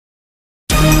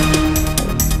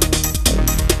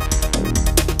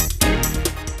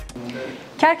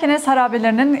Kerkenes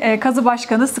Harabelerinin kazı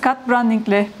başkanı Scott Branding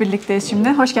ile birlikteyiz şimdi.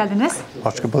 Hoş geldiniz.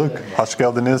 Hoş bulduk. Hoş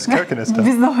geldiniz Kerkenes'te.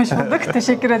 Biz de hoş bulduk.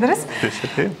 Teşekkür ederiz.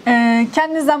 Teşekkür ederim.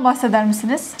 Kendinizden bahseder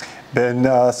misiniz?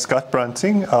 Ben Scott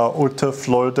Branding, Orta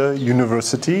Florida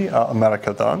University,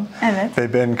 Amerika'dan. Evet.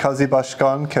 Ve ben kazı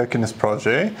başkan Kerkenes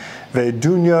proje ve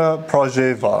dünya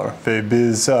proje var. Ve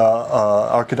biz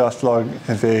arkadaşlar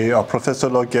ve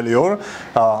profesörler geliyor.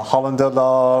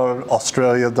 Hollandalar,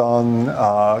 Avustralya'dan,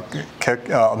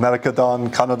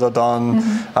 Amerika'dan, Kanada'dan,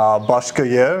 başka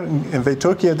yer ve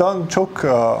Türkiye'den çok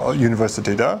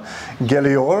üniversitede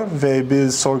geliyor ve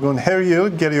biz Sorgun her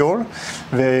yıl geliyor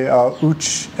ve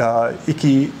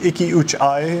 2-3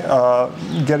 ay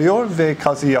geliyor ve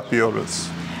kazı yapıyoruz.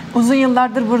 Uzun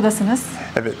yıllardır buradasınız.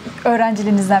 Evet.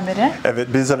 Öğrenciliğinizden beri. Evet,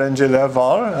 biz öğrenciler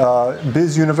var.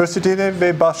 Biz üniversitede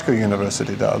ve başka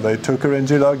üniversitede ve Türk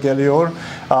öğrenciler geliyor.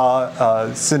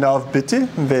 Sınav bitti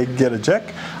ve gelecek.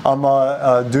 Ama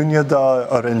dünyada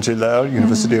öğrenciler,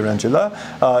 üniversite öğrenciler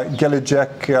gelecek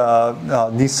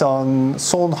Nisan,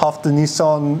 son hafta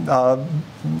Nisan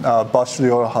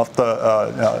başlıyor hafta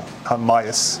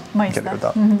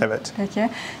Mayıs'ta. Evet. Peki.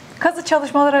 Kazı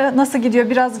çalışmaları nasıl gidiyor?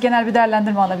 Biraz genel bir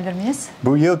değerlendirme alabilir miyiz?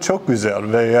 Bu yıl çok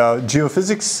güzel ve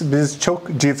biz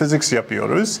çok geophysics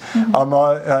yapıyoruz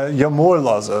ama yağmur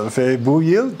lazım ve bu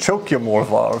yıl çok yağmur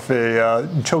var ve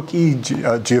çok iyi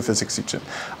geophysics için.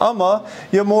 Ama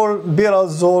yağmur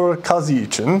biraz zor kazı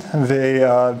için ve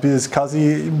biz kazı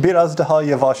biraz daha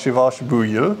yavaş bu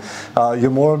yıl.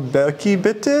 Yağmur belki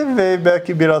bitti ve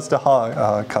belki biraz daha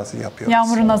kazı yapıyoruz.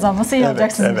 Yağmurun azalması iyi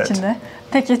olacak sizin için de.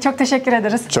 Peki, çok teşekkür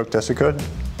ederiz. Çok teşekkür ederim.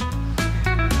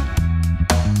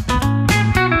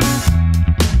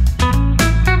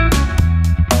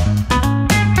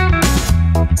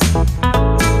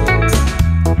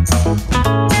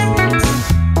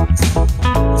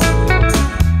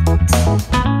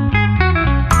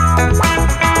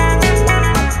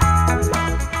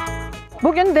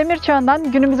 Bugün Demir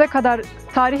Çağı'ndan günümüze kadar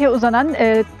tarihe uzanan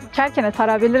Kerkenes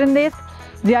Harabelerindeyiz.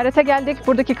 Ziyarete geldik.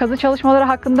 Buradaki kazı çalışmaları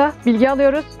hakkında bilgi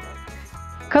alıyoruz.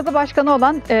 Kazı başkanı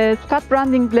olan Scott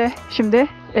Branding ile şimdi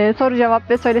soru cevap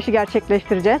ve söyleşi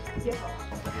gerçekleştireceğiz.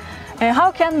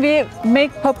 How can we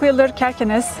make popular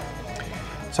Kerkenes?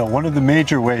 So one of the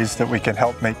major ways that we can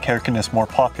help make Kerkenes more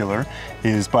popular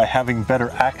is by having better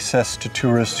access to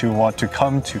tourists who want to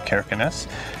come to Kerkenes.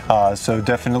 So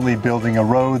definitely building a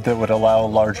road that would allow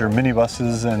larger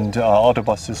minibuses and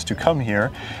autobuses to come here.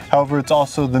 However, it's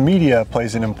also the media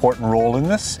plays an important role in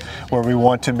this, where we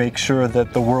want to make sure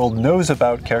that the world knows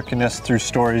about Kerkenes through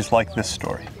stories like this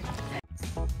story.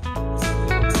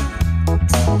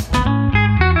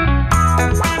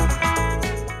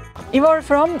 You are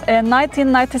from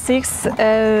 1996.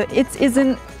 It is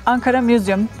in Ankara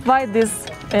Museum. Why this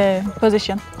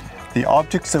position? The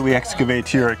objects that we excavate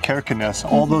here at Kerkenes,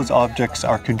 all those objects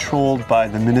are controlled by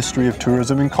the Ministry of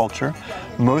Tourism and Culture.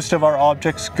 Most of our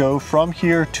objects go from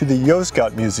here to the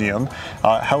Yozgat Museum.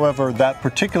 However, that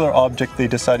particular object, they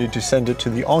decided to send it to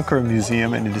the Ankara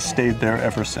Museum and it has stayed there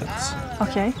ever since.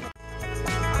 Okay.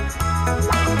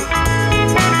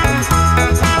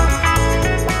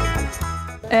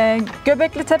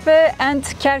 Göbekli Tepe and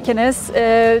Kerkenes,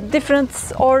 different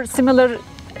or similar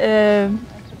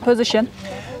position?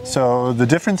 So the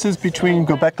differences between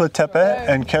Göbekli Tepe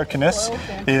and Kerkenes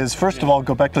is, first of all,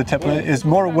 Göbekli Tepe is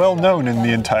more well known in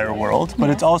the entire world, but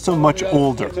it's also much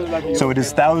older. So it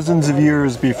is thousands of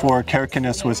years before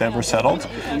Kerkenes was ever settled.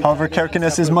 However,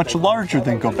 Kerkenes is much larger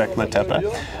than Göbekli Tepe.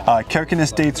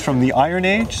 Kerkenes dates from the Iron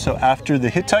Age, so after the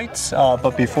Hittites,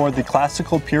 but before the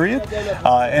classical period,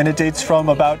 and it dates from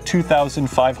about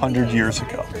 2,500 years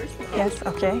ago. Yes,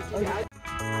 okay.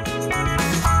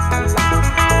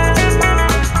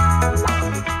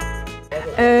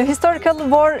 Historical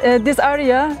war, this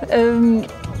area,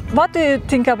 what do you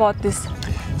think about this?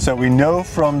 So we know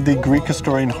from the Greek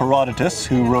historian Herodotus,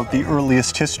 who wrote the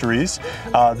earliest histories,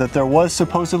 that there was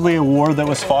supposedly a war that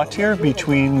was fought here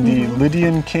between the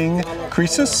Lydian king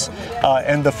Croesus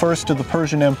and the first of the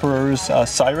Persian emperors,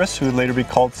 Cyrus, who would later be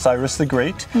called Cyrus the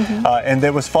Great. And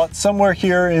that was fought somewhere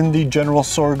here in the general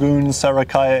Sorgun,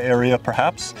 Sarakaya area,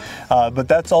 perhaps. But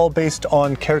that's all based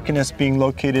on Kerkenes being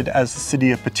located as the city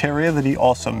of Pteria that he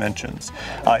also mentions.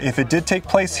 If it did take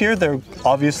place here, there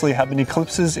obviously have been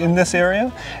eclipses in this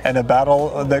area. And a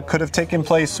battle that could have taken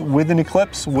place with an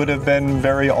eclipse would have been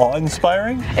very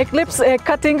awe-inspiring. Eclipse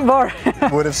cutting war.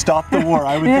 Would have stopped the war.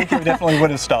 I would think it definitely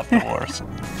would have stopped the wars.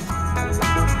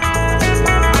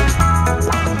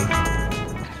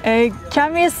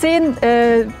 Can we see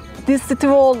this city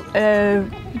wall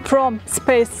from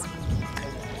space?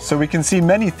 So we can see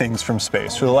many things from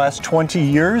space. For the last 20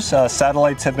 years,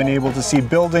 satellites have been able to see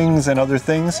buildings and other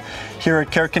things. Here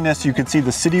at Kerkenes, you could see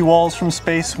the city walls from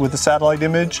space with a satellite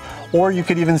image, or you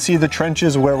could even see the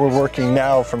trenches where we're working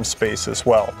now from space as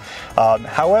well.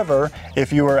 However,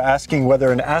 if you were asking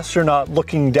whether an astronaut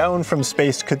looking down from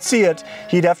space could see it,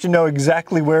 he'd have to know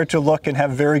exactly where to look and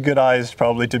have very good eyes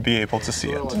probably to be able to see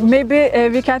it. Maybe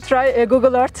we can try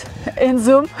Google Earth and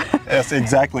zoom. Yes,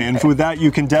 exactly. And with that,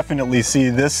 you can definitely see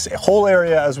this whole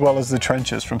area as well as the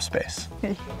trenches from space.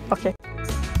 Okay.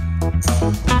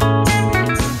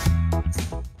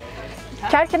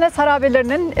 Kerkenes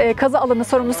Harabelerinin kazı alanı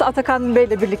sorumlusu Atakan Bey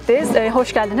ile birlikteyiz.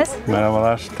 Hoş geldiniz.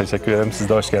 Merhabalar, teşekkür ederim. Siz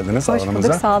de hoş geldiniz hoş alanımıza.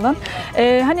 Bulduk, sağ olun.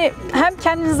 Hani hem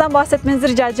kendinizden bahsetmenizi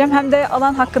rica edeceğim hem de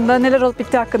alan hakkında, neler olup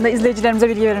bittiği hakkında izleyicilerimize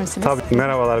bilgi verir misiniz? Tabii.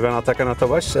 Merhabalar, ben Atakan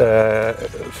Atabaş.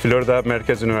 Florida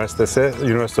Merkez Üniversitesi,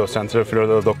 University of Central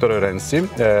Florida'da doktora öğrencisiyim.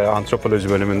 Antropoloji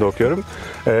bölümünde okuyorum.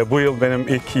 Bu yıl benim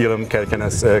ilk yılım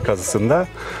Kerkenes kazısında.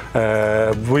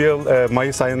 Bu yıl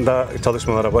Mayıs ayında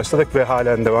çalışmalara başladık ve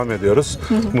halen devam ediyoruz.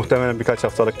 Muhtemelen birkaç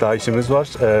haftalık daha işimiz var.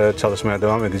 Çalışmaya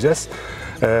devam edeceğiz.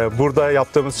 Burada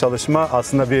yaptığımız çalışma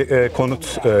aslında bir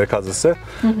konut kazısı.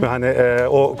 Ve hani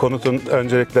o konutun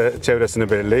öncelikle çevresini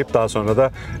belirleyip daha sonra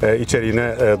da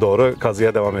içeriğine doğru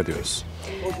kazıya devam ediyoruz.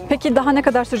 Peki daha ne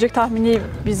kadar sürecek tahmini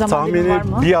bir zaman dilimi var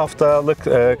mı? Tahmini bir haftalık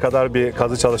kadar bir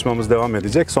kazı çalışmamız devam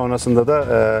edecek. Sonrasında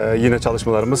da yine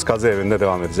çalışmalarımız kazı evinde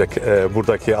devam edecek.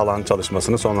 Buradaki alan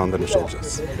çalışmasını sonlandırmış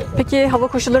olacağız. Peki hava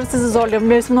koşulları sizi zorluyor mu?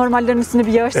 Mevsim normallerinin üstünde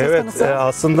bir yağış söz konusu. Evet,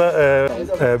 aslında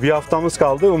bir haftamız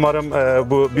kaldı. Umarım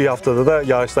bu bir haftada da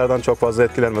yağışlardan çok fazla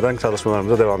etkilenmeden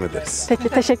çalışmalarımıza devam ederiz. Peki,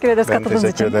 teşekkür ederiz Ben katıldığınız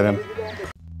için. teşekkür ederim.